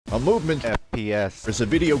A Movement FPS is a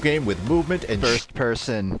video game with movement and first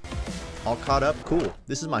person. All caught up? Cool.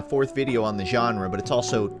 This is my 4th video on the genre, but it's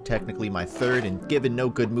also technically my 3rd, and given no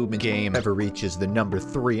good movement game ever reaches the number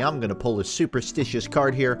 3, I'm gonna pull a superstitious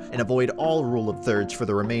card here and avoid all rule of thirds for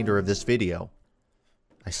the remainder of this video.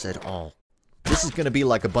 I said all. This is gonna be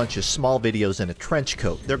like a bunch of small videos in a trench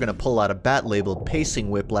coat. They're gonna pull out a bat-labeled pacing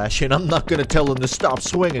whiplash, and I'm not gonna tell them to stop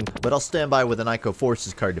swinging, but I'll stand by with a NIKO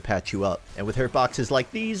Forces card to patch you up. And with hurt boxes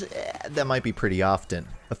like these, that might be pretty often.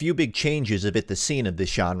 A few big changes have hit the scene of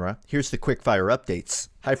this genre. Here's the quickfire updates.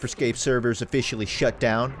 Hyperscape servers officially shut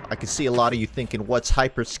down. I can see a lot of you thinking, what's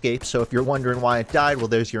Hyperscape? So if you're wondering why it died, well,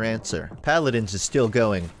 there's your answer. Paladins is still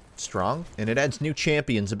going strong, and it adds new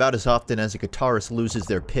champions about as often as a guitarist loses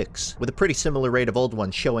their picks, with a pretty similar rate of old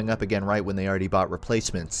ones showing up again right when they already bought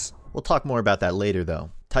replacements. We'll talk more about that later,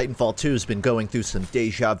 though. Titanfall 2 has been going through some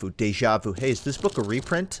deja vu. Hey, is this book a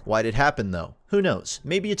reprint? Why'd it happen, though? Who knows?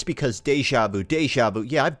 Maybe it's because deja vu.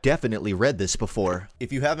 Yeah, I've definitely read this before.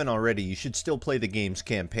 If you haven't already, you should still play the game's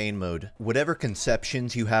campaign mode. Whatever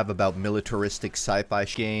conceptions you have about militaristic sci-fi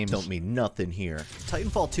games don't mean nothing here.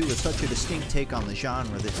 Titanfall 2 is such a distinct take on the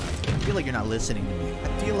genre that I feel like you're not listening to me.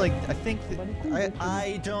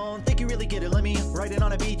 I don't think you really get it. Let me write it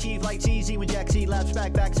on a BT flight's easy when Jack C laps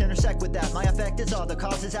backs intersect with that. My effect is all the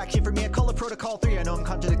causes action for me. I call it Protocol 3. I know I'm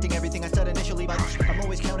contradicting everything I said initially, but I'm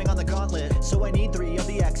always counting on the gauntlet. So I need 3 of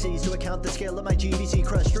the axes to account the scale of my GVC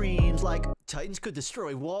crush dreams. Like, Titans could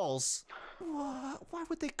destroy walls. Why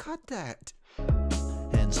would they cut that?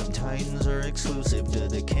 And some Titans are exclusive to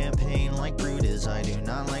the campaign like Brutus. I do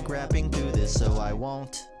not like rapping through this, so I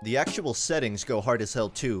won't. The actual settings go hard as hell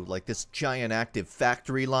too, like this giant active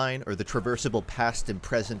factory line or the traversable past and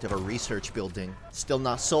present of a research building. Still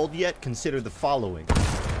not sold yet? Consider the following.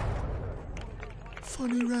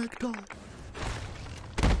 Funny ragdoll.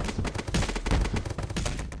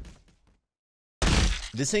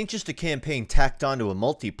 This ain't just a campaign tacked onto a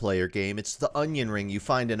multiplayer game, it's the onion ring you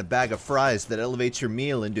find in a bag of fries that elevates your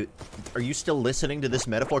meal into— Are you still listening to this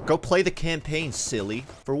metaphor? Go play the campaign, silly!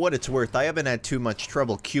 For what it's worth, I haven't had too much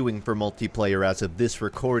trouble queuing for multiplayer as of this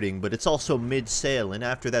recording, but it's also mid-sale, and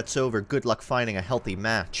after that's over, good luck finding a healthy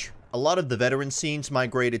match. A lot of the veteran scenes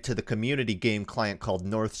migrated to the community game client called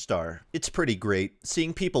Northstar. It's pretty great.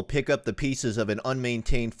 Seeing people pick up the pieces of an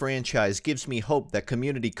unmaintained franchise gives me hope that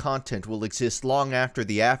community content will exist long after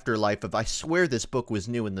the afterlife of— I swear this book was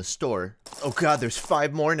new in the store. Oh god, there's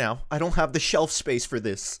 5 more now. I don't have the shelf space for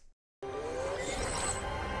this.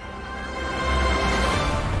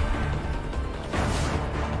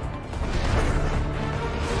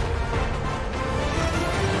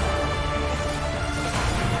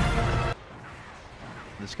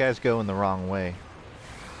 This guy's going the wrong way.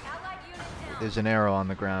 There's an arrow on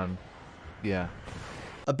the ground. Yeah.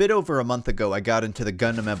 A bit over a month ago, I got into the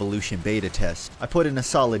Gundam Evolution beta test. I put in a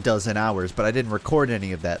solid dozen hours, but I didn't record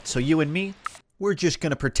any of that, so you and me? We're just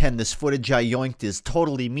gonna pretend this footage I yoinked is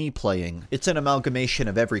totally me playing. It's an amalgamation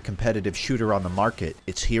of every competitive shooter on the market.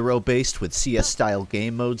 It's hero-based with CS-style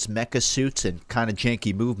game modes, mecha suits, and kinda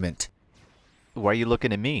janky movement. Why are you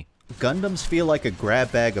looking at me? Gundams feel like a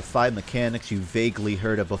grab bag of 5 mechanics you vaguely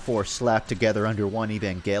heard of before slapped together under one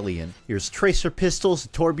Evangelion. Here's tracer pistols, a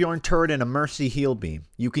Torbjorn turret, and a Mercy heal beam.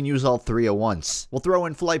 You can use all 3 at once. We'll throw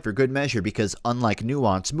in flight for good measure because, unlike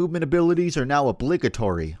Nuance, movement abilities are now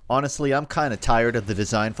obligatory. Honestly, I'm kinda tired of the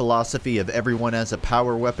design philosophy of everyone as a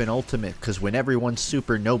power weapon ultimate, cause when everyone's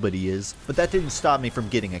super, nobody is. But that didn't stop me from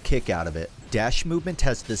getting a kick out of it. Dash movement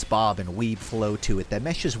has this bob and weave flow to it that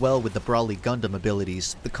meshes well with the brawly Gundam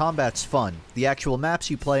abilities. The combat's fun. The actual maps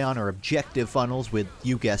you play on are objective funnels with,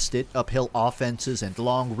 you guessed it, uphill offenses and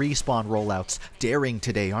long respawn rollouts. Daring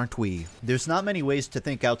today, aren't we? There's not many ways to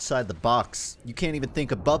think outside the box. You can't even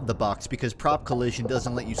think above the box because prop collision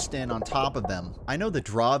doesn't let you stand on top of them. I know the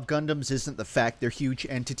draw of Gundams isn't the fact they're huge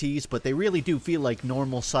entities, but they really do feel like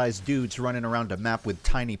normal-sized dudes running around a map with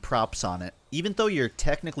tiny props on it. Even though you're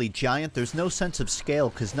technically giant, there's no sense of scale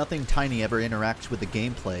because nothing tiny ever interacts with the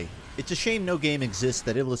gameplay. It's a shame no game exists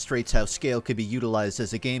that illustrates how scale could be utilized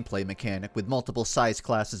as a gameplay mechanic, with multiple size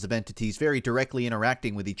classes of entities very directly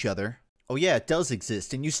interacting with each other. Oh yeah, it does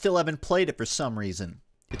exist, and you still haven't played it for some reason.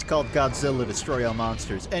 It's called Godzilla Destroy All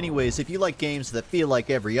Monsters. Anyways, if you like games that feel like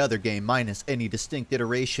every other game minus any distinct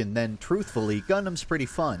iteration, then truthfully, Gundam's pretty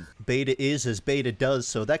fun. Beta is as beta does,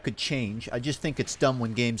 so that could change. I just think it's dumb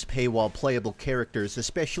when games paywall playable characters,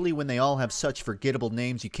 especially when they all have such forgettable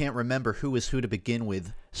names you can't remember who is who to begin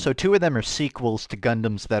with. So 2 of them are sequels to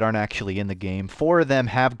Gundams that aren't actually in the game. 4 of them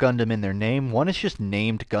have Gundam in their name. 1 is just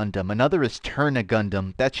named Gundam. Another is Turn a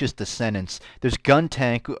Gundam. That's just a sentence. There's Gun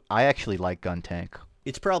Tank. I actually like Gun Tank.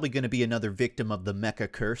 It's probably going to be another victim of the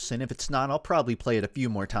mecha curse, and if it's not, I'll probably play it a few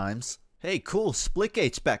more times. Hey, cool,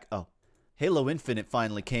 Splitgate's back. Oh, Halo Infinite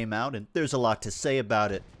finally came out, and there's a lot to say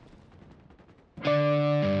about it.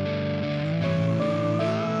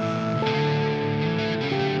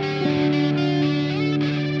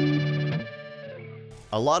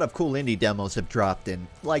 A lot of cool indie demos have dropped in.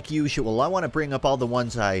 Like usual, I want to bring up all the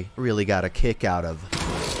ones I really got a kick out of.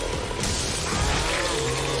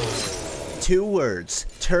 2 words.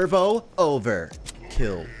 Turbo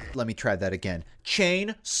Overkill. Let me try that again.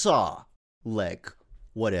 Chainsaw leg.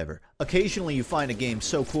 Whatever. Occasionally you find a game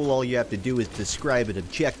so cool all you have to do is describe it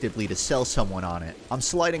objectively to sell someone on it. I'm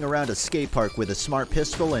sliding around a skate park with a smart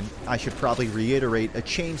pistol, and I should probably reiterate, a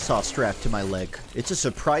chainsaw strapped to my leg. It's a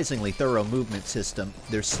surprisingly thorough movement system.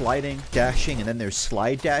 There's sliding, dashing, and then there's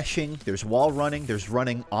slide dashing. There's wall running, there's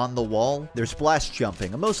running on the wall. There's blast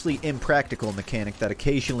jumping, a mostly impractical mechanic that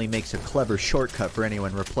occasionally makes a clever shortcut for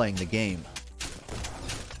anyone replaying the game.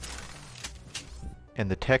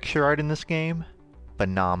 And the texture art in this game?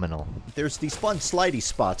 Phenomenal. There's these fun slidey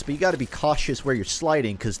spots, but you gotta be cautious where you're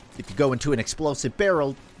sliding, because if you go into an explosive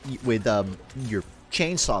barrel with your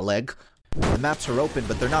chainsaw leg, the maps are open,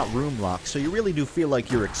 but they're not room locked, so you really do feel like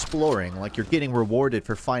you're exploring, like you're getting rewarded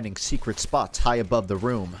for finding secret spots high above the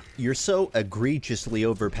room. You're so egregiously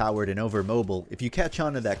overpowered and overmobile. If you catch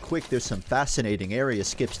on to that quick, there's some fascinating area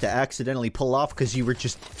skips to accidentally pull off because you were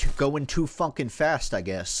just going too funkin' fast, I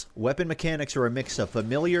guess. Weapon mechanics are a mix of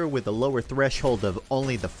familiar with a lower threshold of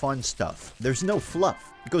only the fun stuff. There's no fluff.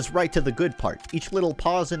 It goes right to the good part. Each little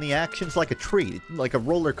pause in the action's like a tree, like a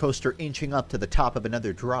roller coaster inching up to the top of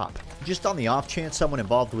another drop. Just on the off chance someone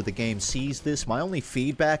involved with the game sees this, my only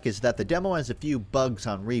feedback is that the demo has a few bugs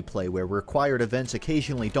on replay where required events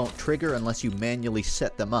occasionally don't trigger unless you manually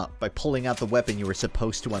set them up by pulling out the weapon you were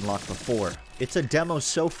supposed to unlock before. It's a demo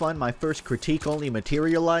so fun my first critique only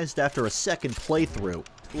materialized after a second playthrough.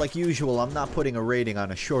 Like usual, I'm not putting a rating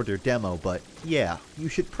on a shorter demo, but yeah, you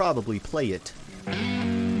should probably play it.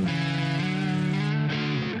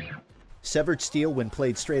 Severed Steel, when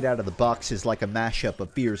played straight out of the box, is like a mashup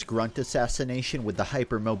of Fear's grunt assassination with the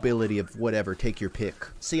hypermobility of whatever, take your pick.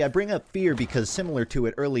 See, I bring up Fear because similar to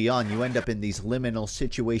it early on, you end up in these liminal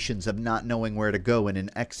situations of not knowing where to go in an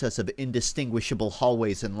excess of indistinguishable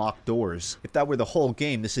hallways and locked doors. If that were the whole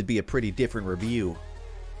game, this would be a pretty different review.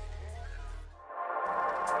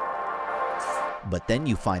 But then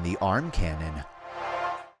you find the arm cannon.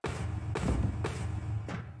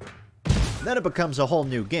 Then it becomes a whole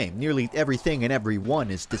new game. Nearly everything and everyone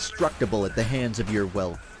is destructible at the hands of your,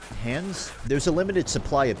 well, hands? There's a limited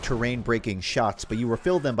supply of terrain-breaking shots, but you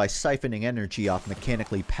refill them by siphoning energy off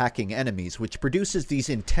mechanically packing enemies, which produces these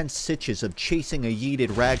intense sitches of chasing a yeeted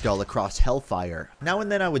ragdoll across hellfire. Now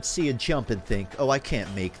and then I would see a jump and think, oh, I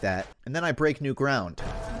can't make that, and then I break new ground.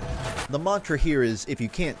 The mantra here is, if you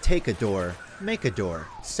can't take a door, make a door.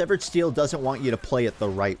 Severed Steel doesn't want you to play it the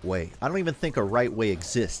right way. I don't even think a right way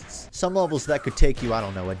exists. Some levels that could take you, I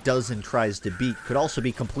don't know, a dozen tries to beat could also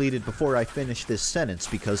be completed before I finish this sentence,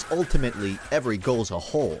 because ultimately, every goal's a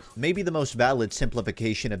whole. Maybe the most valid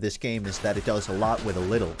simplification of this game is that it does a lot with a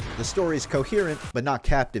little. The story's coherent, but not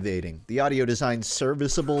captivating. The audio design's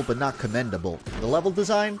serviceable, but not commendable. The level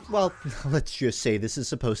design? Well, let's just say this is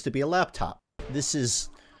supposed to be a laptop. This is...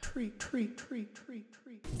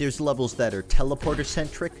 There's levels that are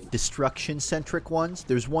teleporter-centric, destruction-centric ones.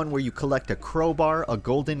 There's one where you collect a crowbar, a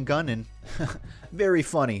golden gun, and... very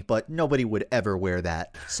funny, but nobody would ever wear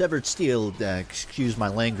that. Severed Steel, excuse my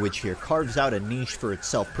language here, carves out a niche for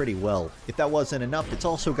itself pretty well. If that wasn't enough, it's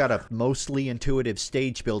also got a mostly intuitive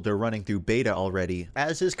stage builder running through beta already.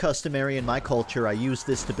 As is customary in my culture, I use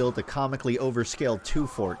this to build a comically overscaled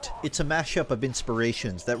 2-fort. It's a mashup of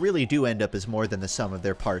inspirations that really do end up as more than the sum of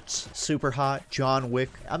their parts. Super Hot, John Wick,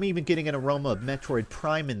 I'm even getting an aroma of Metroid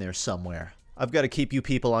Prime in there somewhere. I've got to keep you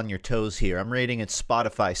people on your toes here. I'm rating its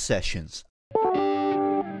Spotify sessions.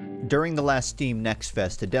 During the last Steam Next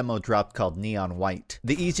Fest, a demo dropped called Neon White.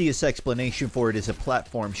 The easiest explanation for it is a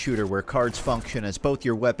platform shooter where cards function as both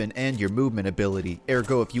your weapon and your movement ability.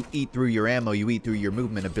 Ergo, if you eat through your ammo, you eat through your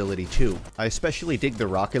movement ability too. I especially dig the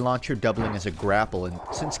rocket launcher doubling as a grapple, and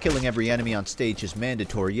since killing every enemy on stage is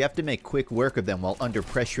mandatory, you have to make quick work of them while under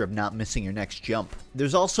pressure of not missing your next jump.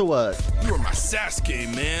 There's also a... You are my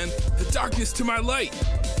Sasuke, man! The darkness to my light!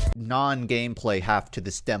 Non-gameplay half to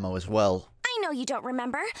this demo as well. I know you don't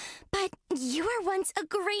remember, but you were once a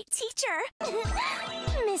great teacher,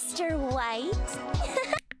 Mr. White.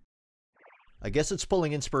 I guess it's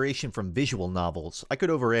pulling inspiration from visual novels. I could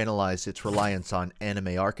overanalyze its reliance on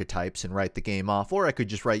anime archetypes and write the game off, or I could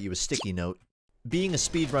just write you a sticky note. Being a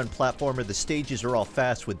speedrun platformer, the stages are all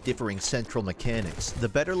fast with differing central mechanics. The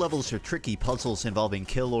better levels are tricky puzzles involving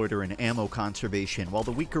kill order and ammo conservation, while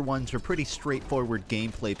the weaker ones are pretty straightforward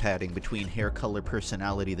gameplay padding between hair color,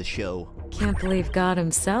 personality, the show. Can't believe God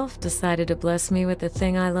himself decided to bless me with the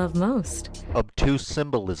thing I love most. Obtuse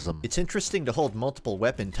symbolism. It's interesting to hold multiple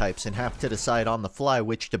weapon types and have to decide on the fly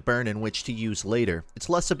which to burn and which to use later. It's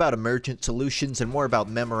less about emergent solutions and more about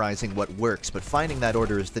memorizing what works, but finding that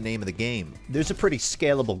order is the name of the game. There's a pretty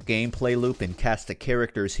scalable gameplay loop and cast of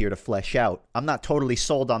characters here to flesh out. I'm not totally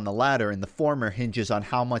sold on the latter, and the former hinges on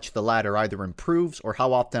how much the latter either improves or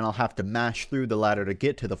how often I'll have to mash through the latter to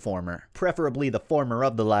get to the former. Preferably the former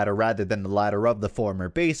of the latter rather than the latter of the former.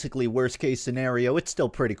 Basically, worst case scenario, it's still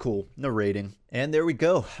pretty cool. No rating. And there we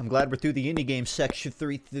go. I'm glad we're through the indie game section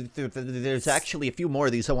 3. There's actually a few more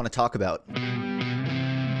of these I want to talk about.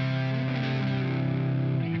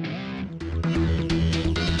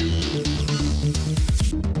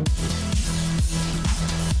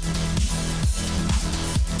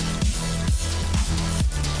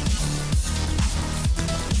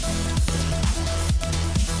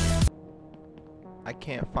 I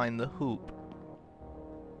can't find the hoop.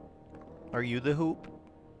 Are you the hoop?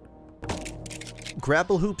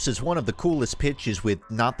 Grapple hoops is one of the coolest pitches with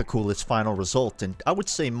not the coolest final result, and I would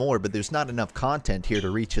say more, but there's not enough content here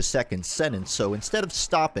to reach a second sentence, so instead of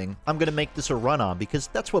stopping, I'm gonna make this a run-on, because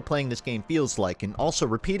that's what playing this game feels like, and also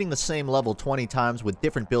repeating the same level 20 times with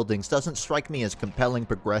different buildings doesn't strike me as compelling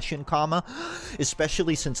progression,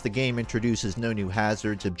 especially since the game introduces no new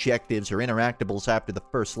hazards, objectives, or interactables after the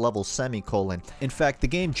first level, semicolon. In fact, the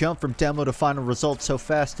game jumped from demo to final result so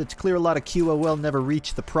fast, it's clear a lot of QOL never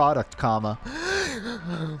reached the product,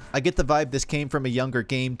 I get the vibe this came from a younger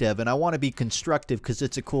game dev, and I want to be constructive because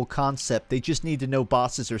it's a cool concept. They just need to know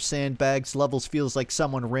bosses are sandbags. Levels feels like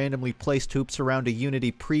someone randomly placed hoops around a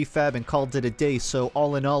Unity prefab and called it a day, so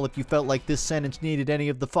all in all, if you felt like this sentence needed any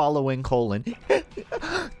of the following,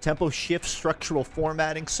 tempo shift, structural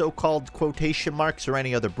formatting, so-called quotation marks, or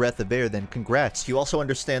any other breath of air, then congrats. You also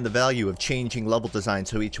understand the value of changing level design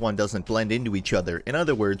so each one doesn't blend into each other. In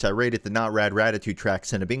other words, I rated the Not Rad Ratitude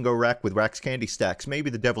tracks in a bingo rack with Rax candy stacks. Maybe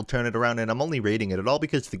the devil turn it around, and I'm only rating it at all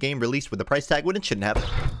because the game released with a price tag when it shouldn't have.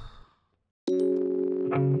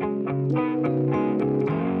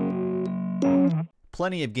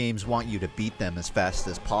 Plenty of games want you to beat them as fast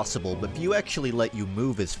as possible, but few actually let you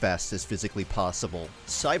move as fast as physically possible.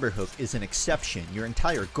 Cyberhook is an exception. Your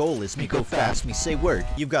entire goal is me go fast, me say word.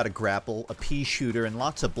 You've got a grapple, a pea shooter, and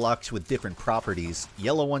lots of blocks with different properties.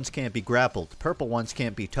 Yellow ones can't be grappled, purple ones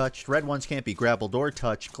can't be touched, red ones can't be grappled or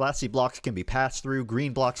touched, glassy blocks can be passed through,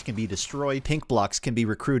 green blocks can be destroyed, pink blocks can be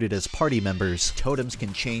recruited as party members, totems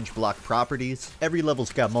can change block properties. Every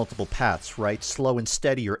level's got multiple paths, right? Slow and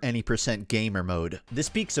steady or any % gamer mode. This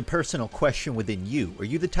speaks a personal question within you. Are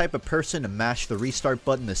you the type of person to mash the restart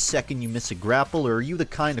button the second you miss a grapple, or are you the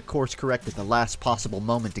kind to course correct at the last possible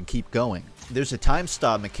moment and keep going? There's a time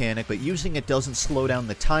stop mechanic, but using it doesn't slow down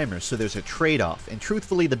the timer, so there's a trade-off, and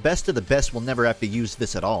truthfully, the best of the best will never have to use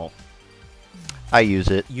this at all. I use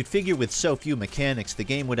it. You'd figure with so few mechanics, the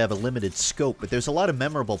game would have a limited scope, but there's a lot of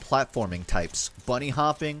memorable platforming types. Bunny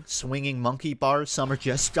hopping, swinging monkey bars, some are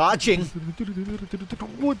just dodging.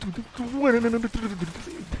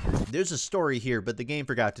 There's a story here, but the game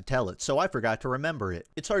forgot to tell it, so I forgot to remember it.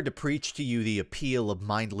 It's hard to preach to you the appeal of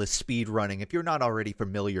mindless speedrunning if you're not already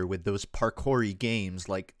familiar with those parkour-y games.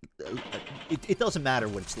 Like, it doesn't matter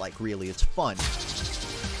what it's like, really, it's fun.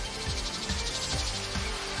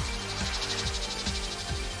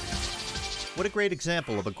 What a great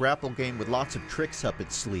example of a grapple game with lots of tricks up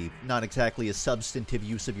its sleeve. Not exactly a substantive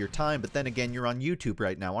use of your time, but then again, you're on YouTube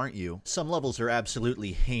right now, aren't you? Some levels are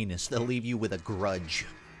absolutely heinous. They'll leave you with a grudge.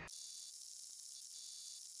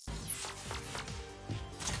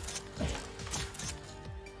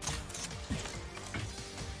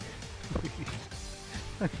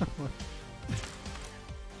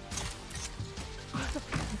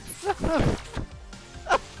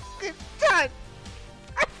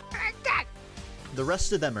 The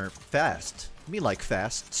rest of them are fast. Me like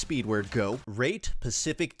fast. Speed word go. Rate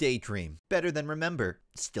Pacific Daydream. Better than remember.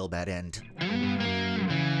 Still bad end.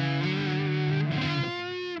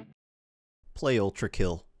 Play Ultra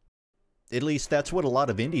Kill. At least that's what a lot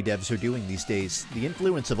of indie devs are doing these days. The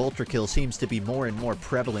influence of Overkill seems to be more and more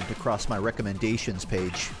prevalent across my recommendations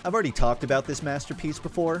page. I've already talked about this masterpiece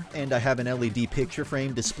before, and I have an LED picture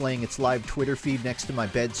frame displaying its live Twitter feed next to my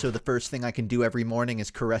bed, so the first thing I can do every morning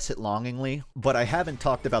is caress it longingly. But I haven't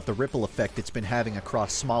talked about the ripple effect it's been having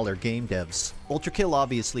across smaller game devs. Overkill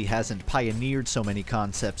obviously hasn't pioneered so many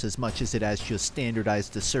concepts as much as it has just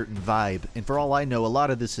standardized a certain vibe, and for all I know, a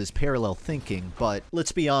lot of this is parallel thinking, but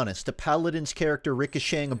let's be honest, a Paladins character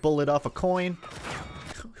ricocheting a bullet off a coin?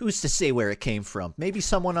 Who's to say where it came from? Maybe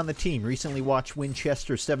someone on the team recently watched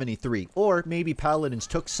Winchester 73, or maybe Paladins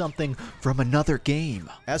took something from another game.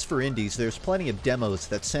 As for indies, there's plenty of demos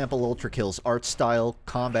that sample Overkill's art style,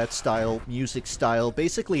 combat style, music style,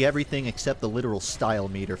 basically everything except the literal style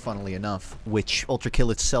meter, funnily enough, which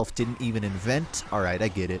Overkill itself didn't even invent. Alright, I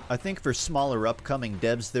get it. I think for smaller upcoming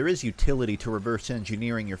devs, there is utility to reverse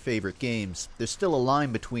engineering your favorite games. There's still a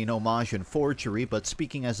line between homage and forgery, but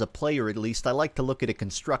speaking as a player at least, I like to look at it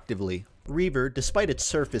constructively. Reaver, despite its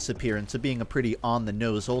surface appearance of being a pretty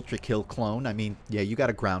on-the-nose Overkill clone, I mean, yeah, you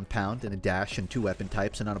got a ground pound and a dash and 2 weapon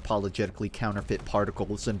types and unapologetically counterfeit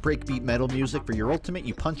particles and breakbeat metal music for your ultimate,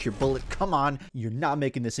 you punch your bullet, come on, you're not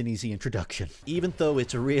making this an easy introduction. Even though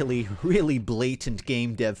it's really, really blatant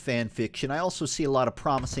game dev fanfiction, I also see a lot of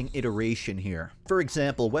promising iteration here. For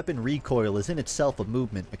example, weapon recoil is in itself a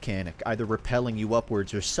movement mechanic, either repelling you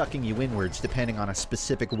upwards or sucking you inwards depending on a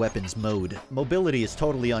specific weapon's mode. Mobility is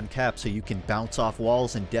totally uncapped, so you can bounce off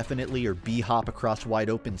walls indefinitely or b-hop across wide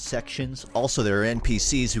open sections. Also, there are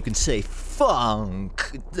NPCs who can say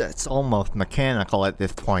funk. That's almost mechanical at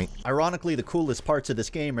this point. Ironically, the coolest parts of this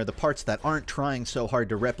game are the parts that aren't trying so hard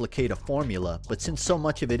to replicate a formula, but since so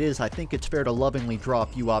much of it is, I think it's fair to lovingly draw a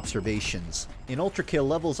few observations. In Overkill,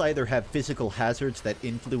 levels either have physical hazards that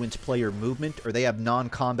influence player movement, or they have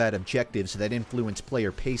non-combat objectives that influence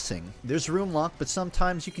player pacing. There's room lock, but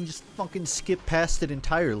sometimes you can just fucking skip past it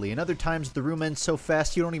entirely, and other times the room ends so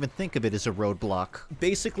fast you don't even think of it as a roadblock.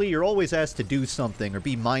 Basically, you're always asked to do something or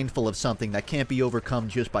be mindful of something that can't be overcome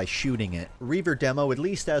just by shooting it. Reaver demo, at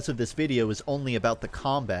least as of this video, is only about the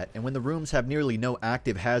combat, and when the rooms have nearly no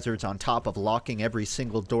active hazards on top of locking every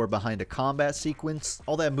single door behind a combat sequence,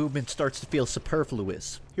 all that movement starts to feel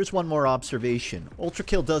superfluous. Here's one more observation.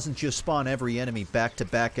 Overkill doesn't just spawn every enemy back to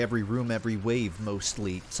back, every room, every wave,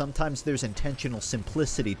 mostly. Sometimes there's intentional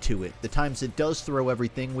simplicity to it. The times it does throw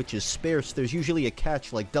everything, which is sparse, there's usually a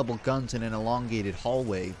catch like double guns in an elongated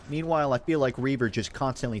hallway. Meanwhile, I feel like Reaver just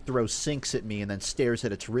constantly throws sinks at me and then stares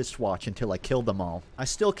at its wristwatch until I kill them all. I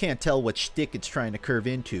still can't tell what shtick it's trying to curve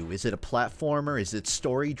into. Is it a platformer? Is it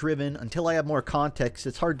story-driven? Until I have more context,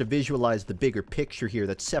 it's hard to visualize the bigger picture here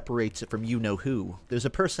that separates it from you-know-who. There's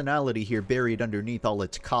a personality here buried underneath all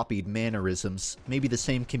its copied mannerisms. Maybe the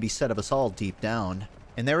same can be said of us all deep down.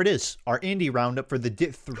 And there it is, our indie roundup for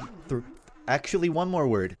the actually, one more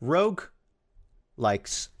word. Rogue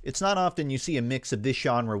likes. It's not often you see a mix of this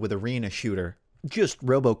genre with arena shooter. Just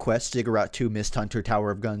RoboQuest, Ziggurat 2, Mist Hunter,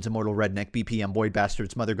 Tower of Guns, Immortal Redneck, BPM, Void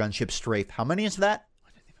Bastards, Mother Gunship, Strafe. How many is that?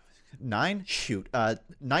 9? Shoot.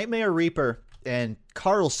 Nightmare Reaper and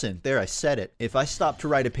Carlson. There, I said it. If I stopped to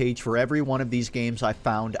write a page for every one of these games I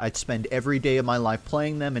found, I'd spend every day of my life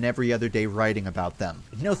playing them and every other day writing about them.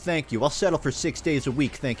 No thank you. I'll settle for 6 days a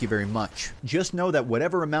week, thank you very much. Just know that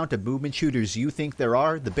whatever amount of movement shooters you think there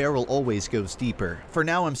are, the barrel always goes deeper. For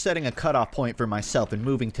now, I'm setting a cutoff point for myself and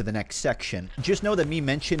moving to the next section. Just know that me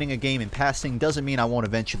mentioning a game in passing doesn't mean I won't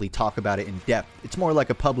eventually talk about it in depth. It's more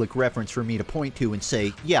like a public reference for me to point to and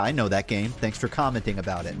say, yeah, I know that game, thanks for commenting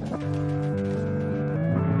about it.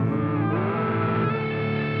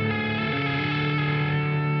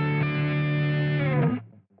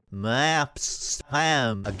 Maps.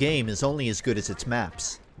 A game is only as good as its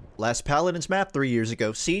maps. Last Paladins map 3 years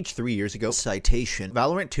ago, Siege 3 years ago, citation.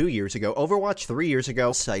 Valorant 2 years ago, Overwatch 3 years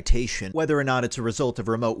ago, citation. Whether or not it's a result of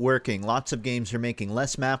remote working, lots of games are making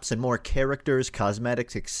less maps and more characters,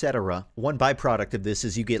 cosmetics, etc. One byproduct of this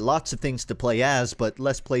is you get lots of things to play as, but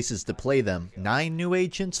less places to play them. 9 new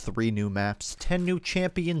agents, 3 new maps, 10 new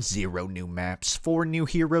champions, 0 new maps, 4 new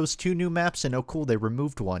heroes, 2 new maps, and oh cool, they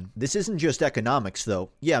removed one. This isn't just economics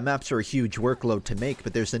though. Yeah, maps are a huge workload to make,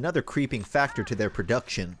 but there's another creeping factor to their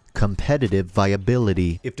production. Competitive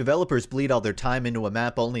viability. If developers bleed all their time into a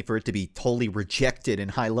map only for it to be totally rejected in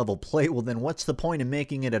high-level play, well then what's the point in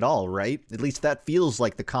making it at all, right? At least that feels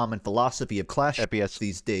like the common philosophy of Clash FPS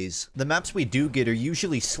these days. The maps we do get are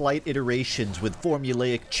usually slight iterations with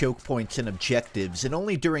formulaic choke points and objectives, and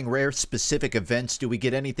only during rare specific events do we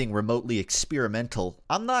get anything remotely experimental.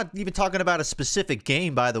 I'm not even talking about a specific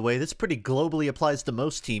game, by the way. This pretty globally applies to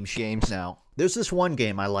most team games now. There's this one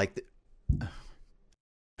game I like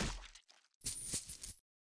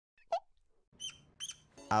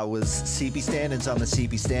I was CP standings on the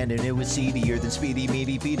CP stand, and it was seedier than speedy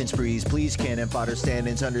meaty feeding sprees. Please cannon fodder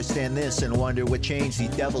standings understand this and wonder what changed.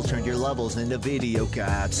 These devils turned your levels into video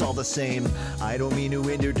caps. All the same, I don't mean to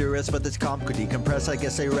endure duress, but this comp could decompress. I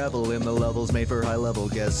guess I revel in the levels made for high level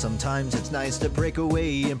guests. Sometimes it's nice to break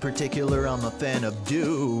away. In particular, I'm a fan of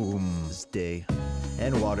Doomsday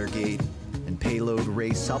and Watergate and Payload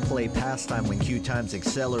Race. I'll play pastime when queue times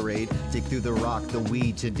accelerate. Dig through the rock, the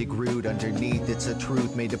weeds, and dig root underneath. It's a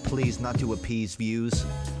truth made to please, not to appease views.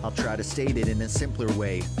 I'll try to state it in a simpler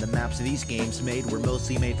way. The maps these games made were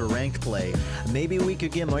mostly made for ranked play. Maybe we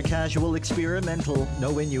could get more casual, experimental,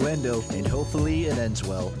 no innuendo, and hopefully it ends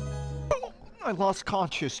well. I lost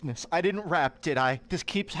consciousness. I didn't rap, did I? This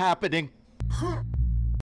keeps happening.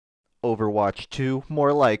 Overwatch 2,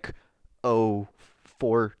 more like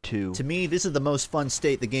 042. To me, this is the most fun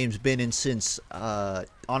state the game's been in since,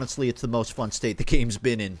 honestly, it's the most fun state the game's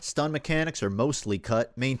been in. Stun mechanics are mostly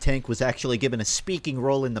cut, main tank was actually given a speaking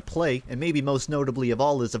role in the play, and maybe most notably of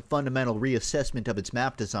all is a fundamental reassessment of its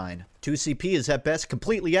map design. 2CP is at best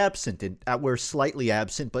completely absent, and at worst slightly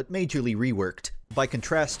absent, but majorly reworked. By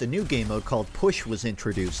contrast, a new game mode called Push was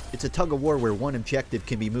introduced. It's a tug-of-war where one objective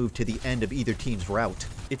can be moved to the end of either team's route.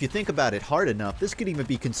 If you think about it hard enough, this could even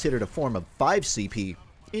be considered a form of 5CP.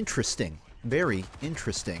 Interesting. Very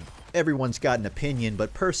interesting. Everyone's got an opinion,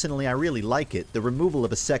 but personally I really like it. The removal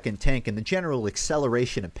of a second tank and the general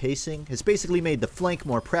acceleration of pacing has basically made the flank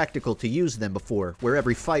more practical to use than before, where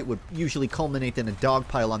every fight would usually culminate in a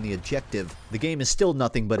dogpile on the objective. The game is still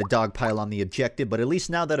nothing but a dogpile on the objective, but at least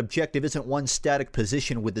now that objective isn't one static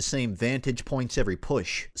position with the same vantage points every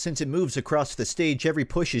push. Since it moves across the stage, every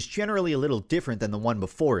push is generally a little different than the one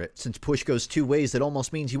before it. Since push goes two ways, it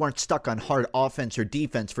almost means you aren't stuck on hard offense or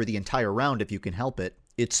defense for the entire round if you can help it.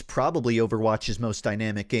 It's probably Overwatch's most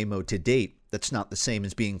dynamic game mode to date. That's not the same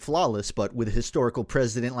as being flawless, but with a historical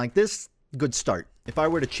precedent like this, good start. If I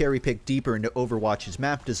were to cherry pick deeper into Overwatch's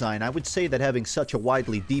map design, I would say that having such a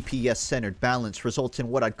widely DPS-centered balance results in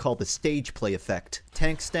what I'd call the stage play effect.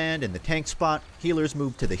 Tank stand in the tank spot, healers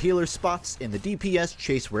move to the healer spots, and the DPS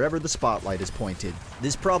chase wherever the spotlight is pointed.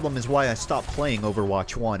 This problem is why I stopped playing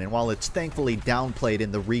Overwatch 1, and while it's thankfully downplayed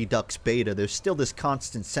in the Redux beta, there's still this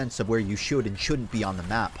constant sense of where you should and shouldn't be on the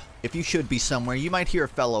map. If you should be somewhere, you might hear a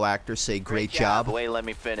fellow actor say, "Great job." Wait, let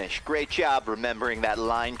me finish. Great job remembering that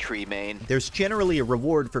line tree, main. There's generally a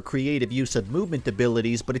reward for creative use of movement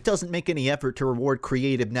abilities, but it doesn't make any effort to reward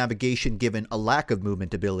creative navigation given a lack of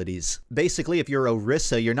movement abilities. Basically, if you're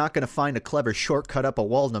Orisa, you're not going to find a clever shortcut up a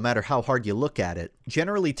wall no matter how hard you look at it.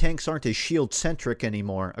 Generally, tanks aren't as shield-centric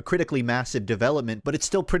anymore, a critically massive development, but it's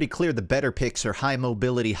still pretty clear the better picks are high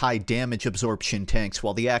mobility, high damage absorption tanks,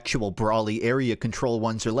 while the actual brawly area control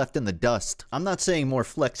ones are left in the dust. I'm not saying more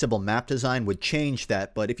flexible map design would change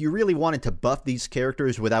that, but if you really wanted to buff these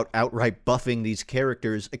characters without outright buffing these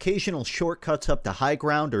characters, occasional shortcuts up to high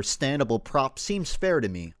ground or standable props seems fair to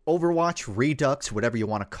me. Overwatch, Redux, whatever you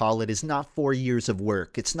want to call it, is not 4 years of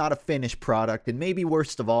work. It's not a finished product, and maybe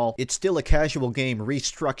worst of all, it's still a casual game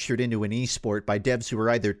restructured into an esport by devs who are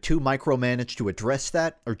either too micromanaged to address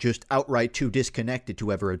that, or just outright too disconnected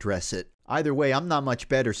to ever address it. Either way, I'm not much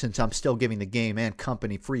better since I'm still giving the game and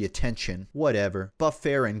company free attention. Whatever. Buff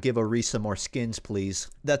fair and give Orisa more skins, please.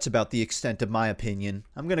 That's about the extent of my opinion.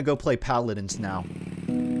 I'm gonna go play Paladins now.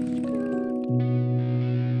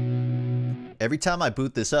 Every time I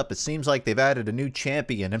boot this up, it seems like they've added a new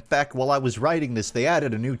champion. In fact, while I was writing this, they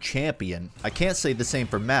added a new champion. I can't say the same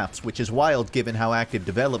for maps, which is wild given how active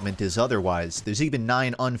development is otherwise. There's even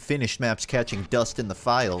 9 unfinished maps catching dust in the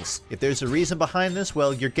files. If there's a reason behind this,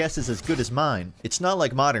 well, your guess is as good as mine. It's not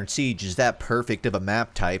like Modern Siege is that perfect of a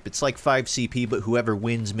map type. It's like 5CP, but whoever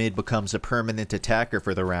wins mid becomes a permanent attacker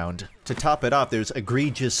for the round. To top it off, there's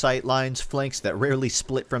egregious sightlines, flanks that rarely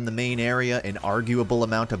split from the main area, an arguable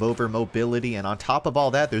amount of overmobility, and on top of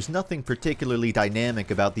all that, there's nothing particularly dynamic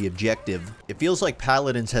about the objective. It feels like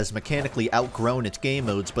Paladins has mechanically outgrown its game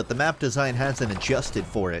modes, but the map design hasn't adjusted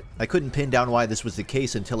for it. I couldn't pin down why this was the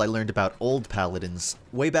case until I learned about old Paladins.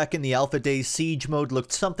 Way back in the alpha days, Siege mode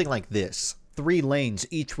looked something like this. 3 lanes,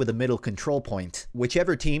 each with a middle control point.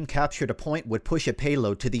 Whichever team captured a point would push a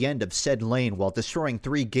payload to the end of said lane while destroying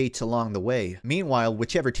 3 gates along the way. Meanwhile,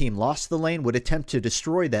 whichever team lost the lane would attempt to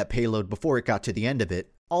destroy that payload before it got to the end of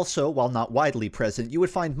it. Also, while not widely present, you would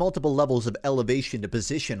find multiple levels of elevation to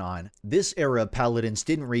position on. This era of Paladins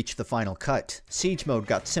didn't reach the final cut. Siege mode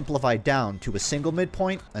got simplified down to a single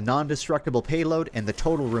midpoint, a non-destructible payload, and the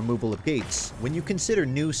total removal of gates. When you consider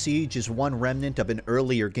New Siege as one remnant of an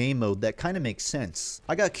earlier game mode, that kinda makes sense.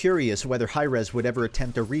 I got curious whether Hi-Rez would ever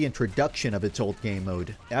attempt a reintroduction of its old game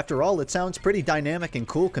mode. After all, it sounds pretty dynamic and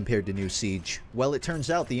cool compared to New Siege. Well, it turns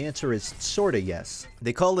out the answer is sorta yes.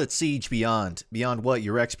 They call it Siege Beyond. Beyond what,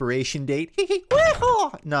 your expiration date?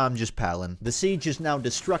 Nah, I'm just palin'. The siege is now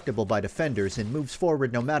destructible by defenders and moves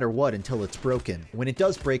forward no matter what until it's broken. When it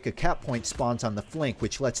does break, a cap point spawns on the flank,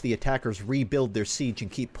 which lets the attackers rebuild their siege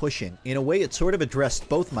and keep pushing. In a way, it sort of addressed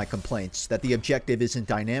both my complaints, that the objective isn't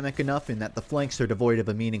dynamic enough and that the flanks are devoid of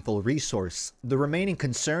a meaningful resource. The remaining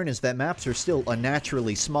concern is that maps are still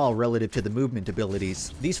unnaturally small relative to the movement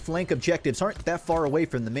abilities. These flank objectives aren't that far away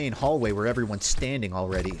from the main hallway where everyone's standing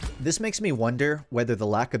already. This makes me wonder whether the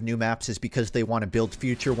lack of new maps is because they want to build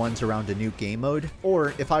future ones around a new game mode,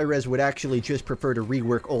 or if Hi-Rez would actually just prefer to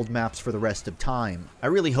rework old maps for the rest of time. I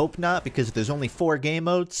really hope not, because if there's only 4 game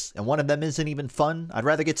modes, and one of them isn't even fun, I'd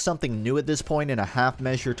rather get something new at this point, and a half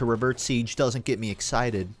measure to revert Siege doesn't get me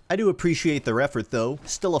excited. I do appreciate their effort though,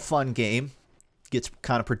 still a fun game. Gets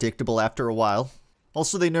kinda predictable after a while.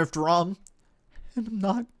 Also, they nerfed ROM, and I'm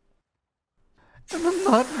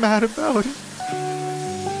not mad about it.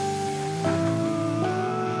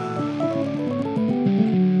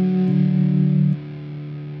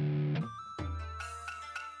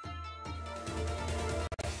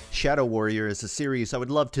 Shadow Warrior is a series I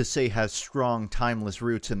would love to say has strong, timeless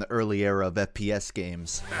roots in the early era of FPS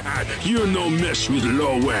games. You no mess with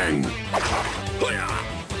Lo Wang.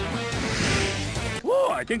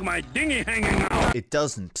 Whoa, I think my dinghy hanging out. It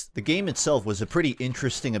doesn't. The game itself was a pretty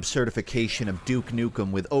interesting absurdification of Duke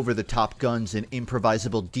Nukem with over-the-top guns and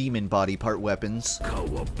improvisable demon body part weapons.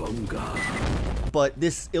 Cowabunga. But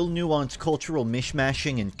this ill-nuanced cultural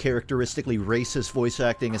mishmashing and characteristically racist voice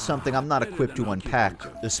acting is something I'm not equipped to unpack,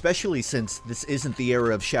 especially since this isn't the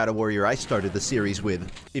era of Shadow Warrior I started the series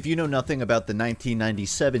with. If you know nothing about the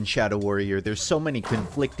 1997 Shadow Warrior, there's so many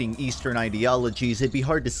conflicting Eastern ideologies, it'd be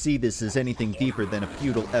hard to see this as anything deeper than a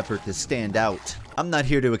futile effort to stand out. I'm not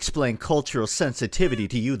here to explain cultural sensitivity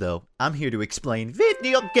to you though. I'm here to explain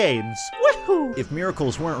video games. Woohoo! If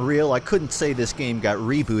miracles weren't real, I couldn't say this game got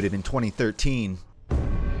rebooted in 2013.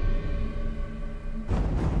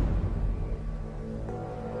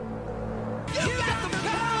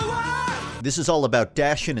 This is all about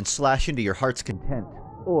dashing and slashing to your heart's content.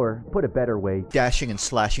 Or, put it better way, dashing and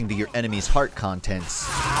slashing to your enemy's heart contents.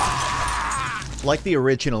 Like the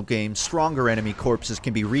original game, stronger enemy corpses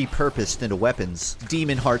can be repurposed into weapons.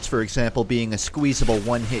 Demon hearts, for example, being a squeezable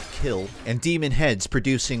one-hit kill, and demon heads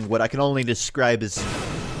producing what I can only describe as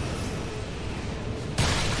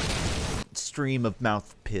stream of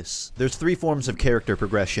mouth piss. There's 3 forms of character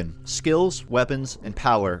progression: skills, weapons, and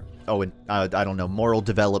power. Oh, and I don't know, moral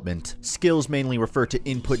development. Skills mainly refer to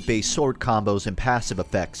input-based sword combos and passive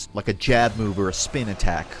effects, like a jab move or a spin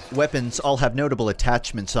attack. Weapons all have notable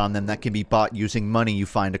attachments on them that can be bought using money you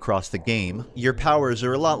find across the game. Your powers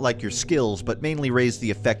are a lot like your skills, but mainly raise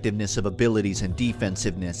the effectiveness of abilities and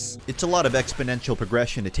defensiveness. It's a lot of exponential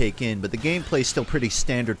progression to take in, but the gameplay's still pretty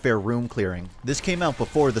standard fare room clearing. This came out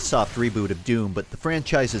before the soft reboot of Doom, but the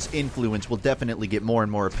franchise's influence will definitely get more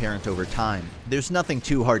and more apparent over time. There's nothing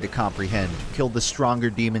too hard to comprehend. Kill the stronger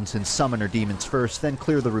demons and summoner demons first, then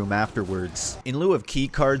clear the room afterwards. In lieu of key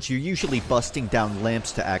cards, you're usually busting down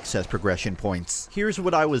lamps to access progression points. Here's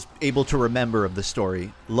what I was able to remember of the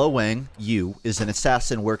story. Lo Wang, you, is an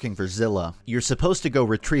assassin working for Zilla. You're supposed to go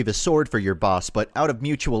retrieve a sword for your boss, but out of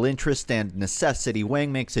mutual interest and necessity,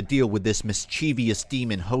 Wang makes a deal with this mischievous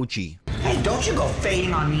demon Hoji. Hey, don't you go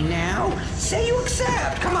fading on me now. Say you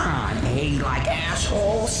accept. Come on. A like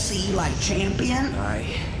asshole, C like champion. I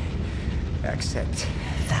accept.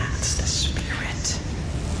 That's the spirit.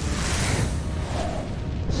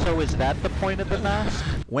 So is that the point of the mask?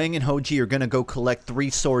 Wang and Hoji are gonna go collect 3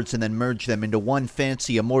 swords and then merge them into one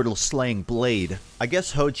fancy immortal slaying blade. I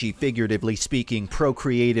guess Hoji, figuratively speaking,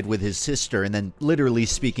 procreated with his sister, and then literally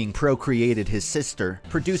speaking, procreated his sister,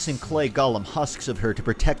 producing clay golem husks of her to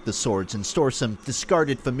protect the swords and store some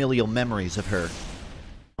discarded familial memories of her.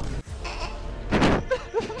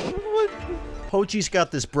 Hoji's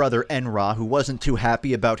got this brother Enra who wasn't too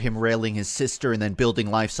happy about him railing his sister and then building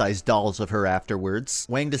life-size dolls of her afterwards.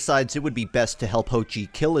 Wang decides it would be best to help Hoji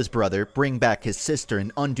kill his brother, bring back his sister,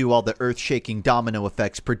 and undo all the earth-shaking domino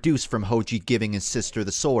effects produced from Hoji giving his sister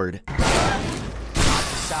the sword.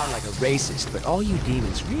 Sound like a racist, but all you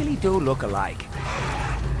demons really do look alike.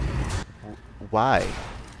 Why?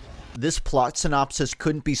 This plot synopsis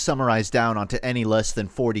couldn't be summarized down onto any less than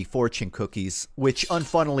 40 fortune cookies, which,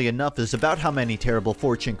 unfunnily enough, is about how many terrible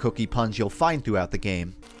fortune cookie puns you'll find throughout the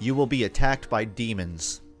game. You will be attacked by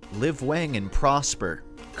demons. Live Wang and prosper.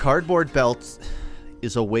 Cardboard belt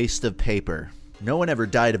is a waste of paper. No one ever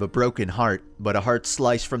died of a broken heart, but a heart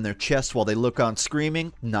sliced from their chest while they look on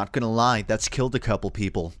screaming? Not gonna lie, that's killed a couple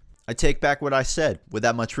people. I take back what I said. With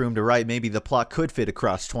that much room to write, maybe the plot could fit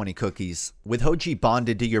across 20 cookies. With Hoji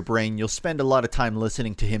bonded to your brain, you'll spend a lot of time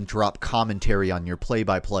listening to him drop commentary on your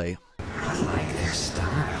play-by-play. I like their style,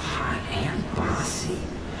 hot and bossy.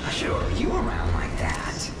 Sure, you around like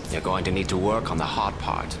that. You're going to need to work on the hard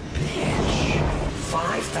part. Bitch.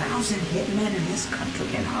 5,000 hitmen in this country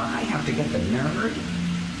and I have to get the nerd?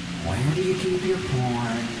 Where do you keep your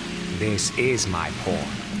porn? This is my porn.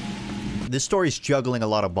 This story's juggling a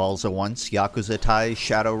lot of balls at once. Yakuza ties,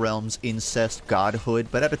 Shadow Realms, incest, godhood,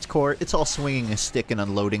 but at its core, it's all swinging a stick and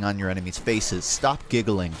unloading on your enemies' faces. Stop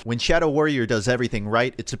giggling. When Shadow Warrior does everything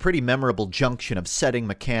right, it's a pretty memorable junction of setting,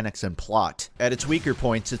 mechanics, and plot. At its weaker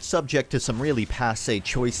points, it's subject to some really passé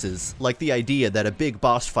choices, like the idea that a big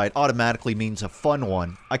boss fight automatically means a fun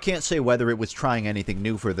one. I can't say whether it was trying anything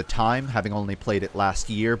new for the time, having only played it last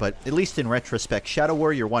year, but at least in retrospect, Shadow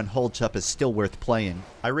Warrior 1 holds up as still worth playing.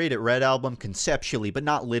 I rate it Red Album conceptually, but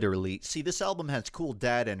not literally. See, this album has cool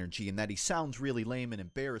dad energy in that he sounds really lame and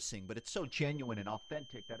embarrassing, but it's so genuine and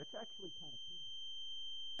authentic that it's actually kind of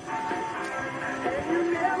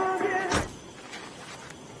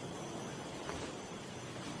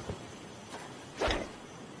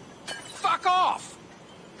Fuck off!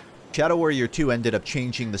 Shadow Warrior 2 ended up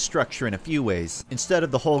changing the structure in a few ways. Instead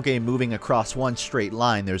of the whole game moving across one straight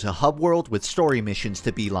line, there's a hub world with story missions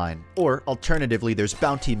to beeline. Or, alternatively, there's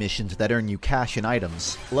bounty missions that earn you cash and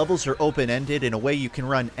items. Levels are open-ended in a way you can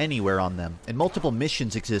run anywhere on them, and multiple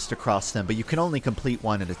missions exist across them, but you can only complete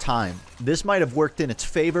one at a time. This might have worked in its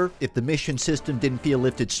favor if the mission system didn't feel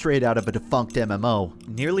lifted straight out of a defunct MMO.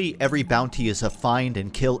 Nearly every bounty is a find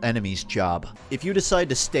and kill enemies job. If you decide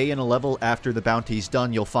to stay in a level after the bounty's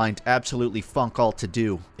done, you'll find absolutely funk all to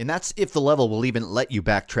do. And that's if the level will even let you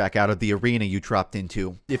backtrack out of the arena you dropped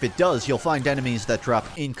into. If it does, you'll find enemies that drop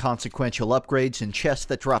inconsequential upgrades and chests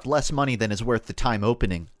that drop less money than is worth the time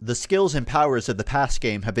opening. The skills and powers of the past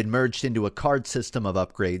game have been merged into a card system of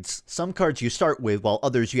upgrades. Some cards you start with, while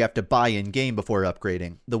others you have to buy in-game before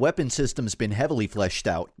upgrading. The weapon system's been heavily fleshed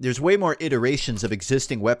out. There's way more iterations of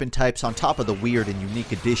existing weapon types on top of the weird and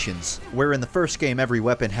unique additions. Where in the first game every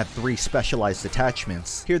weapon had 3 specialized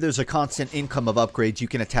attachments, here there's a constant income of upgrades you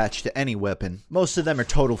can attach to any weapon. Most of them are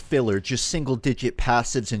total filler, just single-digit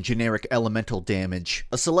passives and generic elemental damage.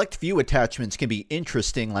 A select few attachments can be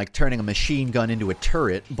interesting, like turning a machine gun into a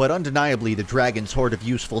turret, but undeniably the Dragon's hoard of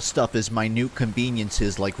useful stuff is minute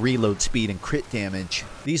conveniences like reload speed and crit damage.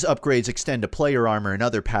 These upgrades extend to player armor and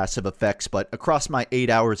other passive effects, but across my 8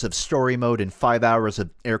 hours of story mode and 5 hours of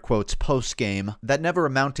air quotes post-game, that never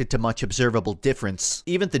amounted to much observable difference.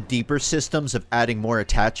 Even the deeper systems of adding more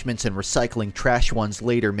attachments and recycling trash ones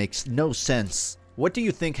later makes no sense. What do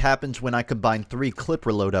you think happens when I combine 3 clip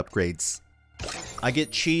reload upgrades? I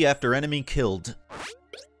get chi after enemy killed.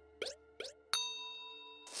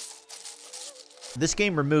 This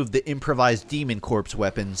game removed the improvised Demon Corpse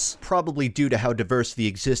weapons, probably due to how diverse the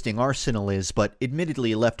existing arsenal is, but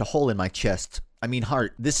admittedly left a hole in my chest. I mean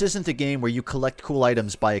heart. This isn't a game where you collect cool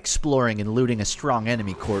items by exploring and looting a strong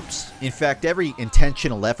enemy corpse. In fact, every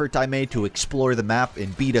intentional effort I made to explore the map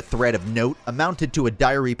and beat a thread of note amounted to a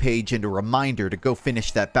diary page and a reminder to go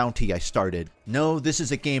finish that bounty I started. No, this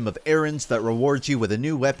is a game of errands that rewards you with a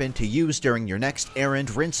new weapon to use during your next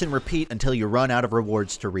errand, rinse and repeat until you run out of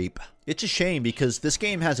rewards to reap. It's a shame because this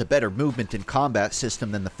game has a better movement and combat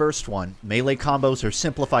system than the first one. Melee combos are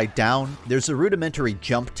simplified down, there's a rudimentary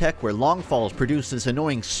jump tech where long falls produces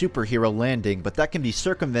annoying superhero landing, but that can be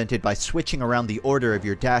circumvented by switching around the order of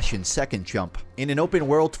your dash and second jump. In an open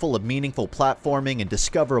world full of meaningful platforming and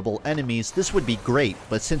discoverable enemies, this would be great,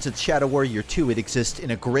 but since it's Shadow Warrior 2, it exists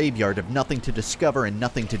in a graveyard of nothing to discover and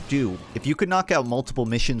nothing to do. If you could knock out multiple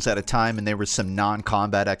missions at a time and there was some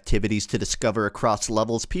non-combat activities to discover across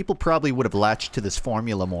levels, people probably would have latched to this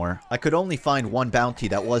formula more. I could only find one bounty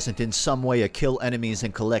that wasn't in some way a kill enemies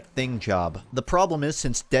and collect thing job. The problem is,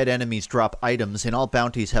 since dead enemies drop items and all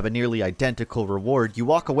bounties have a nearly identical reward, you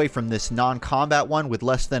walk away from this non-combat one with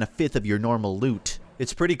less than a fifth of your normal loot.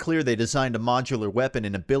 It's pretty clear they designed a modular weapon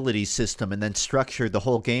and ability system and then structured the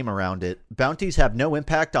whole game around it. Bounties have no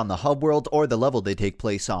impact on the hub world or the level they take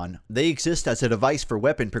place on. They exist as a device for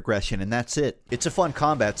weapon progression and that's it. It's a fun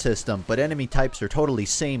combat system, but enemy types are totally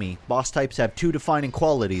samey. Boss types have 2 defining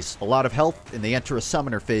qualities, a lot of health, and they enter a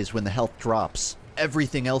summoner phase when the health drops.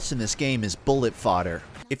 everything else in this game is bullet fodder.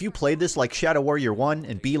 If you played this like Shadow Warrior 1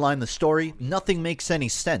 and beeline the story, nothing makes any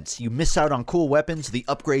sense. You miss out on cool weapons, the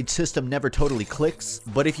upgrade system never totally clicks,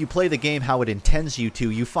 but if you play the game how it intends you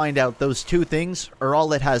to, you find out those two things are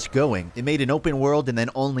all it has going. It made an open world and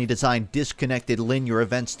then only designed disconnected linear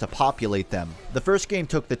events to populate them. The first game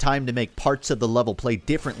took the time to make parts of the level play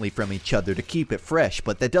differently from each other to keep it fresh,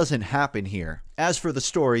 but that doesn't happen here. As for the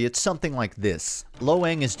story, it's something like this. Lo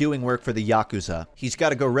Wang is doing work for the Yakuza. He's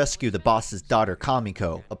gotta go rescue the boss's daughter,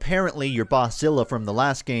 Kamiko. Apparently, your boss Zilla from the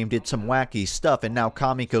last game did some wacky stuff, and now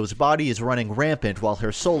Kamiko's body is running rampant while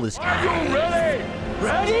her soul is— Are you ready?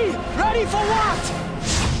 Ready? Ready for what?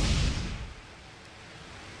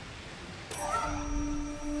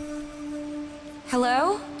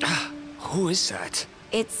 Hello? Who is that?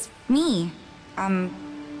 It's me.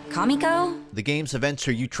 Kamiko? The game's events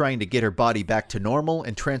are you trying to get her body back to normal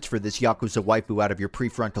and transfer this Yakuza waifu out of your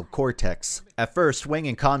prefrontal cortex. At first, Wang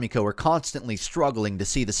and Kamiko are constantly struggling to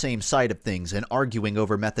see the same side of things and arguing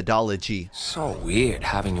over methodology. So weird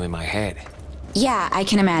having you in my head. Yeah, I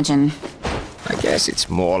can imagine. I guess it's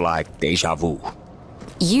more like deja vu.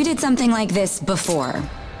 You did something like this before.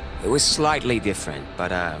 It was slightly different,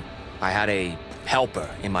 but I had a helper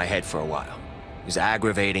in my head for a while. It was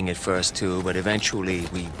aggravating at first too, but eventually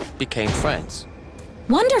we became friends.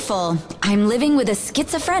 Wonderful. I'm living with a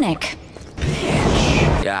schizophrenic.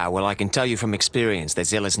 Yeah, well, I can tell you from experience that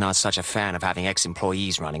Zilla's not such a fan of having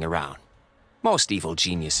ex-employees running around. Most evil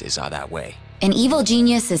geniuses are that way. An evil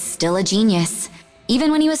genius is still a genius.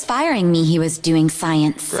 Even when he was firing me, he was doing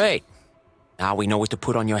science. Great. Now we know what to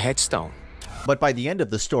put on your headstone. But by the end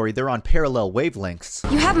of the story, they're on parallel wavelengths.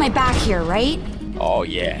 You have my back here, right? Oh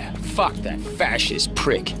yeah, fuck that fascist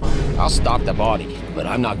prick. I'll stop the body, but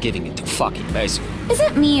I'm not giving it to fucking Mason. Is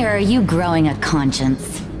it me or are you growing a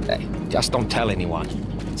conscience? Hey, just don't tell anyone.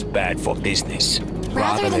 It's bad for business.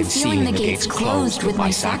 Rather than sealing the gates closed with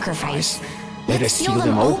my sacrifice, let's seal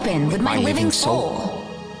them open with my living soul.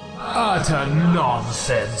 Utter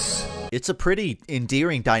nonsense. It's a pretty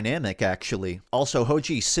endearing dynamic, actually. Also,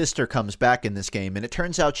 Hoji's sister comes back in this game, and it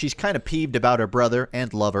turns out she's kind of peeved about her brother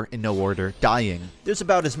and lover, in no order, dying. There's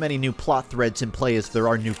about as many new plot threads in play as there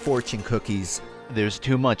are new fortune cookies. There's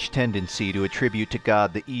too much tendency to attribute to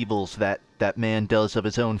God the evils that man does of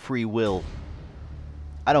his own free will.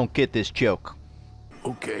 I don't get this joke.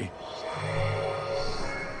 Okay.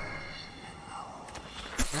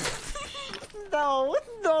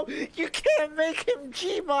 No, you can't make him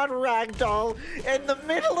Gmod Ragdoll in the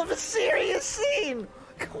middle of a serious scene!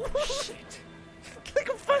 Shit. Like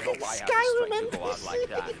a fucking Skyrim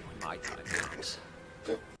NPC.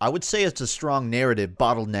 I would say it's a strong narrative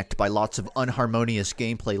bottlenecked by lots of unharmonious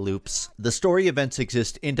gameplay loops. The story events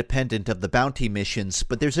exist independent of the bounty missions,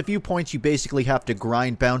 but there's a few points you basically have to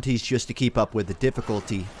grind bounties just to keep up with the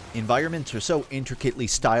difficulty. Environments are so intricately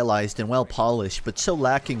stylized and well polished, but so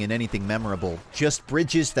lacking in anything memorable. Just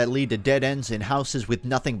bridges that lead to dead ends and houses with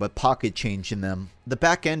nothing but pocket change in them. The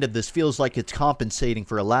back end of this feels like it's compensating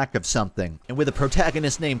for a lack of something, and with a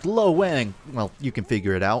protagonist named Lo Wang, well, you can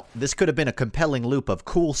figure it out. This could have been a compelling loop of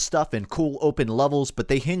cool stuff and cool open levels, but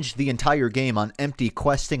they hinged the entire game on empty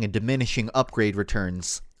questing and diminishing upgrade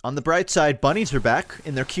returns. On the bright side, bunnies are back,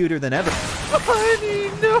 and they're cuter than ever.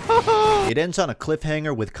 Bunny, no! It ends on a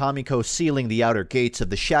cliffhanger with Kamiko sealing the outer gates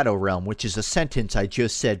of the Shadow Realm, which is a sentence I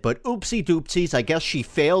just said, but oopsie doopsies, I guess she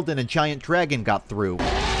failed and a giant dragon got through.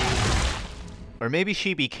 Or maybe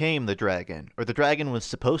she became the dragon. Or the dragon was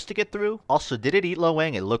supposed to get through? Also, did it eat Lo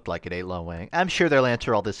Wang? It looked like it ate Lo Wang. I'm sure they'll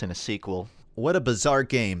answer all this in a sequel. What a bizarre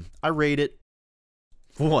game. I rate it.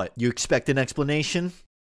 What, you expect an explanation?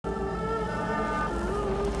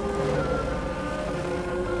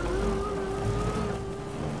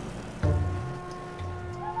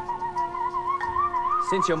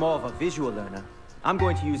 Since you're more of a visual learner, I'm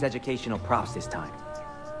going to use educational props this time.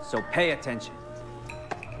 So pay attention.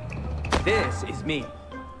 This is me,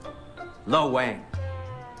 Lo Wang.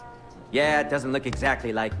 Yeah, it doesn't look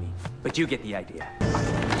exactly like me, but you get the idea.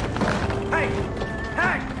 Hey!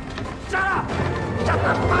 Hey! Shut up! Shut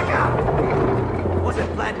the fuck up!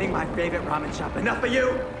 Wasn't flattening my favorite ramen shop enough for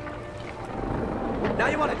you? Now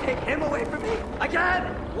you want to take him away from me? Again?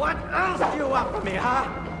 What else do you want from me, huh?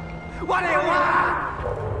 What do you want?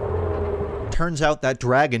 Turns out that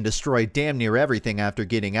dragon destroyed damn near everything after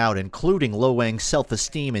getting out, including Lo Wang's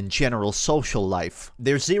self-esteem and general social life.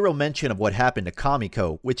 There's zero mention of what happened to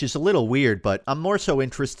Kamiko, which is a little weird, but I'm more so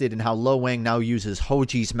interested in how Lo Wang now uses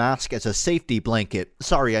Hoji's mask as a safety blanket.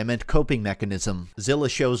 Sorry, I meant coping mechanism. Zilla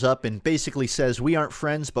shows up and basically says, "We aren't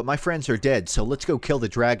friends, but my friends are dead, so let's go kill the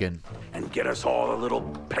dragon." And get us all a little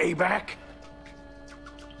payback?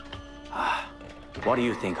 What do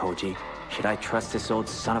you think, Hoji? Should I trust this old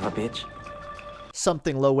son of a bitch?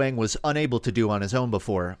 Something Lo Wang was unable to do on his own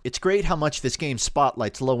before. It's great how much this game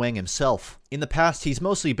spotlights Lo Wang himself. In the past, he's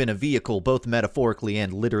mostly been a vehicle, both metaphorically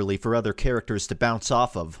and literally, for other characters to bounce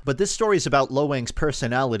off of. But this story is about Lo Wang's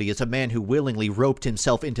personality as a man who willingly roped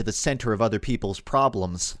himself into the center of other people's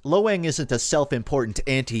problems. Lo Wang isn't a self-important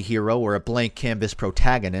anti-hero or a blank canvas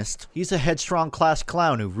protagonist. He's a headstrong class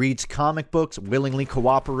clown who reads comic books, willingly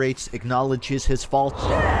cooperates, acknowledges his faults.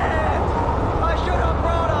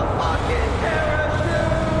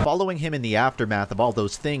 Following him in the aftermath of all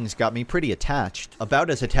those things got me pretty attached. About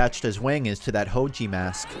as attached as Wang is to that Hoji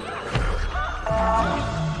mask.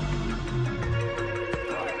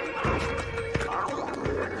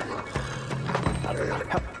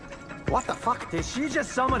 What the fuck? Did she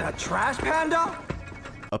just summon a trash panda?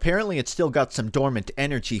 Apparently it's still got some dormant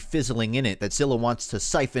energy fizzling in it that Zilla wants to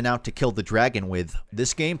siphon out to kill the dragon with.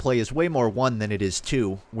 This gameplay is way more 1 than it is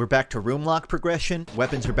 2. We're back to room lock progression,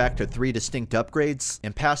 weapons are back to 3 distinct upgrades,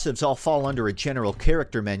 and passives all fall under a general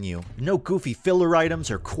character menu. No goofy filler items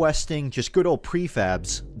or questing, just good old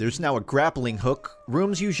prefabs. There's now a grappling hook.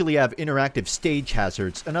 Rooms usually have interactive stage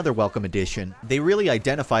hazards, another welcome addition. They really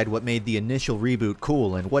identified what made the initial reboot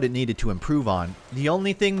cool and what it needed to improve on. The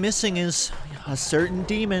only thing missing is a certain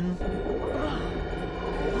demon.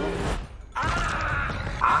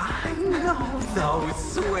 I know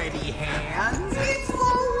those sweaty hands. It's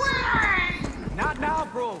Lo Wang! Not now,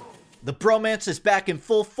 bro. The bromance is back in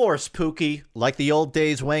full force, Pookie. Like the old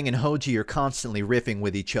days, Wang and Hoji are constantly riffing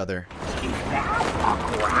with each other. Is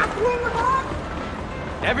that a grappling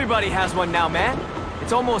hook? Everybody has one now, man.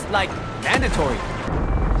 It's almost like mandatory.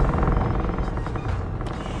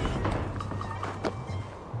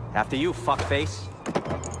 After you, fuckface.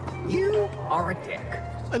 You are a dick.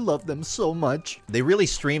 I love them so much. They really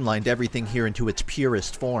streamlined everything here into its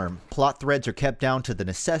purest form. Plot threads are kept down to the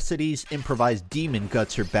necessities, improvised demon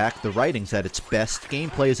guts are back, the writing's at its best,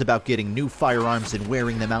 gameplay is about getting new firearms and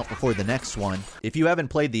wearing them out before the next one. If you haven't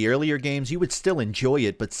played the earlier games, you would still enjoy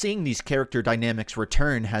it, but seeing these character dynamics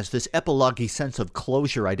return has this epilogue-y sense of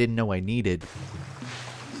closure I didn't know I needed.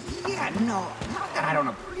 Yeah, no, not that I don't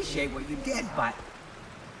appreciate what you did, but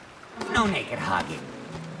no naked hugging.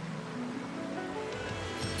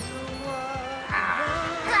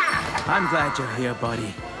 I'm glad you're here,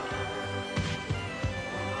 buddy.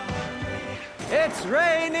 It's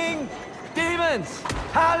raining demons!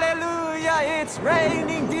 Hallelujah! It's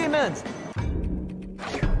raining demons!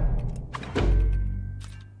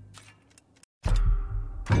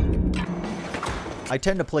 I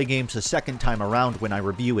tend to play games a second time around when I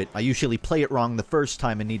review it. I usually play it wrong the first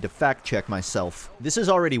time and need to fact check myself. This is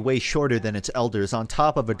already way shorter than its elders on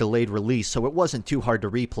top of a delayed release, so it wasn't too hard to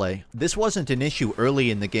replay. This wasn't an issue early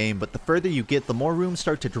in the game, but the further you get, the more rooms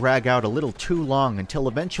start to drag out a little too long until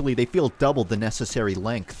eventually they feel double the necessary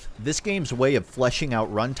length. This game's way of fleshing out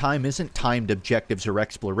runtime isn't timed objectives or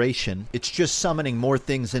exploration, it's just summoning more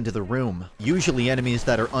things into the room. Usually enemies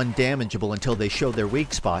that are undamageable until they show their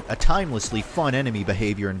weak spot, a timelessly fun enemy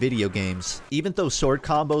behavior in video games. Even though sword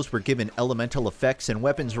combos were given elemental effects and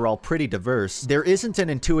weapons are all pretty diverse, there isn't an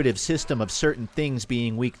intuitive system of certain things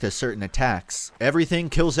being weak to certain attacks. Everything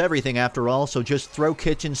kills everything after all, so just throw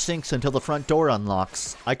kitchen sinks until the front door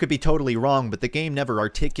unlocks. I could be totally wrong, but the game never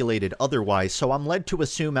articulated otherwise, so I'm led to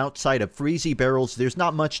assume outside of freezy barrels there's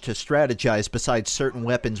not much to strategize besides certain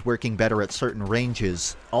weapons working better at certain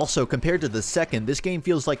ranges. Also, compared to the second, this game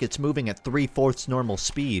feels like it's moving at 3/4 normal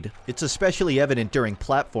speed. It's especially evident during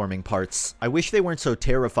platforming parts. I wish they weren't so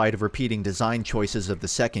terrified of repeating design choices of the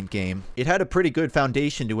second game. It had a pretty good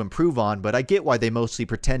foundation to improve on, but I get why they mostly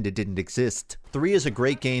pretend it didn't exist. 3 is a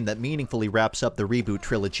great game that meaningfully wraps up the reboot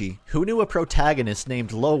trilogy. Who knew a protagonist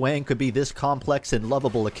named Lo Wang could be this complex and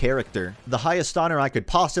lovable a character? The highest honor I could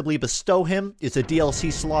possibly bestow him is a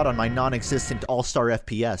DLC slot on my non-existent All-Star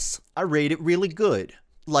FPS. I rate it really good.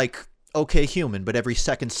 Like, okay human, but every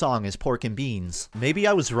second song is pork and beans. Maybe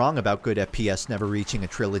I was wrong about good FPS never reaching a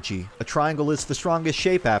trilogy. A triangle is the strongest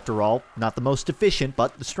shape after all. Not the most efficient,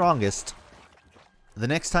 but the strongest. The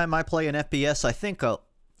next time I play an FPS, I think I'll...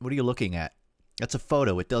 What are you looking at? That's a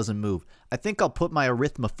photo, it doesn't move. I think I'll put my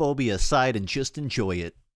arithmophobia aside and just enjoy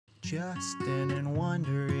it. Justin and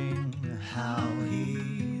wondering how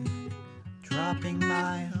he's dropping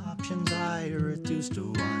my options I reduced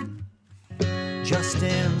to 1.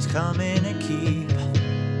 Justin's coming to keep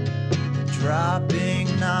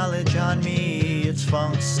dropping knowledge on me. It's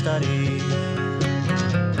funk study.